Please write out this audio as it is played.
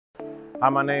Hi,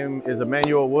 my name is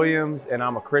Emanuel Williams, and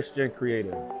I'm a Christian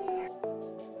creative.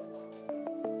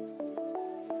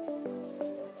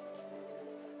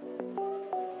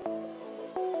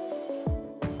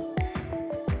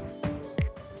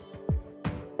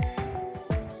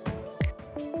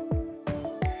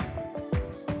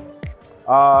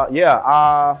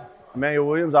 Emanuel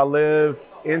Williams. I live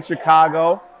in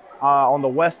Chicago, on the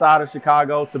west side of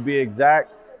Chicago to be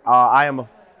exact. I am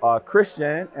a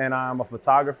Christian and I'm a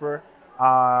photographer.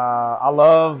 I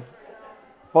love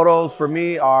photos. For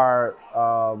me are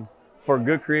for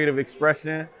good creative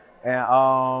expression, and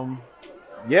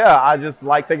I just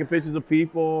like taking pictures of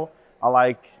people. I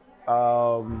like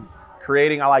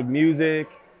creating. I like music.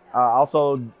 I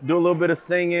also do a little bit of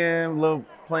singing,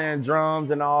 playing drums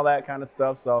and all that kind of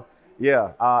stuff. So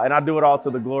yeah, and I do it all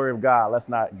to the glory of God. Let's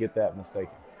not get that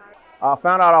mistaken. I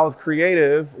found out I was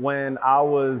creative when I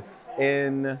was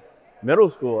in middle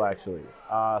school, actually.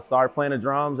 Started playing the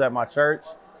drums at my church,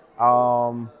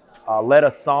 led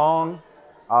a song.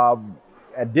 I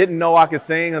didn't know I could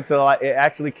sing until it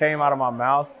actually came out of my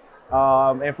mouth.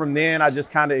 And from then, I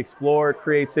just kind of explored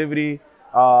creativity,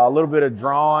 a little bit of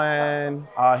drawing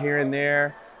here and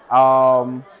there.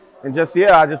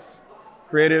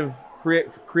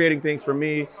 Creating things for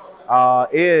me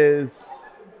is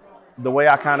the way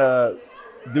I kind of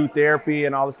do therapy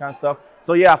and all this kind of stuff.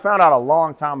 So yeah, I found out a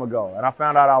long time ago, and I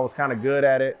found out I was kind of good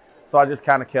at it. So I just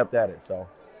kind of kept at it. So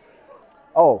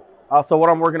what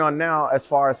I'm working on now, as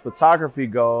far as photography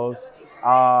goes,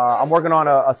 I'm working on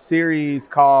a series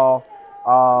called,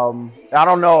 I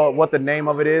don't know what the name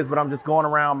of it is, but I'm just going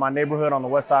around my neighborhood on the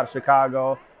west side of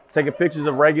Chicago, taking pictures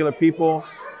of regular people,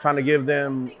 trying to give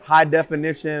them high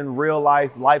definition, real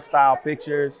life, lifestyle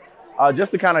pictures,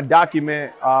 just to kind of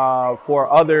document for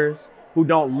others who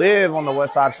don't live on the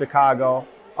west side of Chicago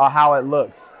how it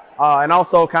looks. And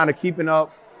also kind of keeping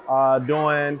up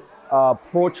doing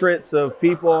portraits of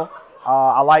people.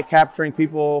 I like capturing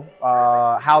people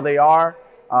how they are.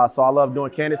 So I love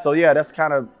doing candid. So yeah,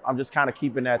 I'm just kind of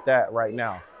keeping at that right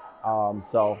now.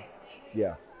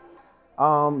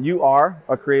 You are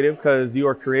a creative because you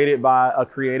are created by a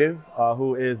creative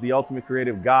who is the ultimate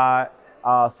creative God.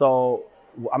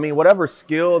 Whatever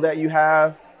skill that you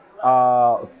have,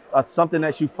 something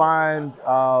that you find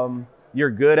you're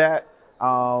good at,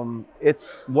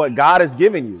 it's what God has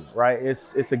given you, right?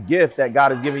 It's a gift that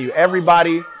God has given you.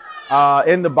 Everybody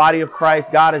in the body of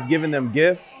Christ, God has given them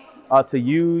gifts to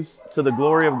use to the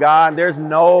glory of God. There's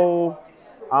no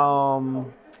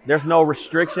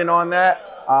restriction on that,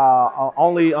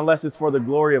 only unless it's for the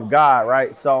glory of God,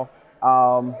 right? So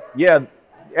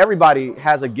everybody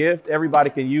has a gift. Everybody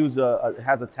can use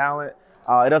has a talent.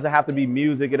 It doesn't have to be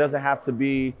music. It doesn't have to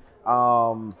be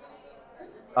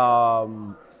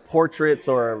portraits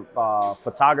or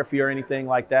photography or anything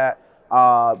like that.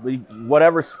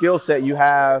 Whatever skill set you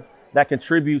have that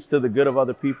contributes to the good of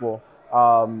other people,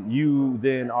 you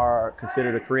then are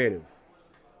considered a creative.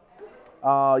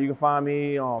 You can find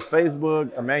me on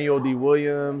Facebook, Emanuel D.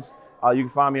 Williams. You can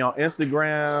find me on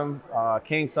Instagram,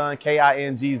 Kingson,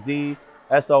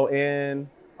 KINGZSON.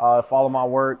 Follow my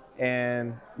work,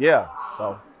 and yeah.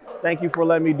 So thank you for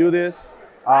letting me do this.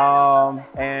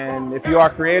 And if you are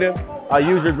creative,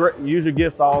 use your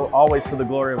gifts always to the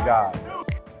glory of God.